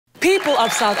People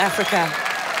of South Africa,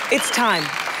 it's time.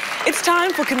 It's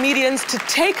time for comedians to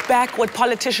take back what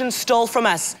politicians stole from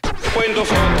us. Point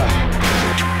of order.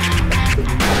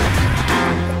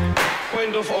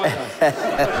 Point of order.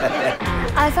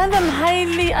 I find them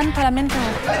highly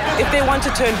unparliamentary. If they want to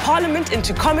turn parliament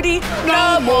into comedy,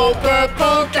 no more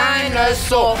purple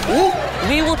dinosaur.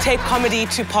 We will take comedy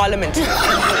to parliament.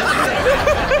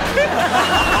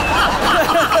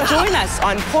 Join us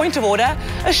on Point of Order,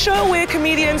 a show where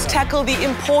comedians tackle the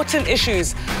important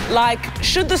issues, like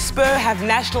should the Spur have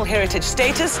national heritage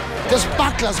status? The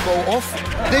sparklers go off,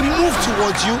 they move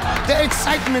towards you, the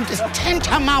excitement is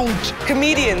tantamount.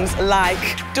 Comedians like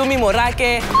Tumi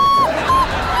Morake,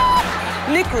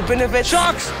 Nik Rabinowitz,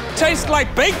 Sharks taste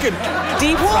like bacon.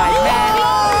 Deep Fried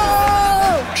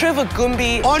Man, Trevor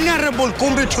Gumbi, Honorable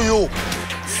Gumbi to you.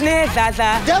 Snare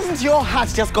Zaza, Doesn't your heart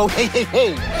just go hey, hey,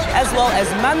 hey? as well as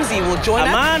Mumsy will join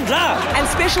Amanda. us. And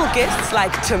special guests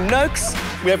like Tim Noakes,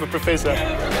 We have a professor.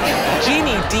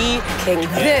 Jeannie D, King.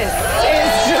 This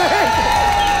is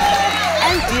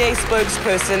and DA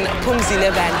spokesperson Phumzile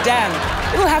Van Dam.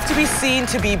 It will have to be seen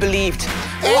to be believed.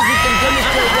 As you can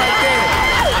demonstrate right there.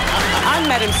 I'm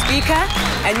Madam Speaker,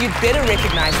 and you'd better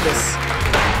recognize this.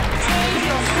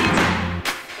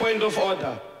 Point of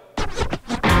order.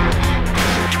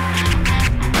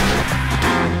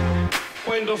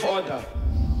 Point of order.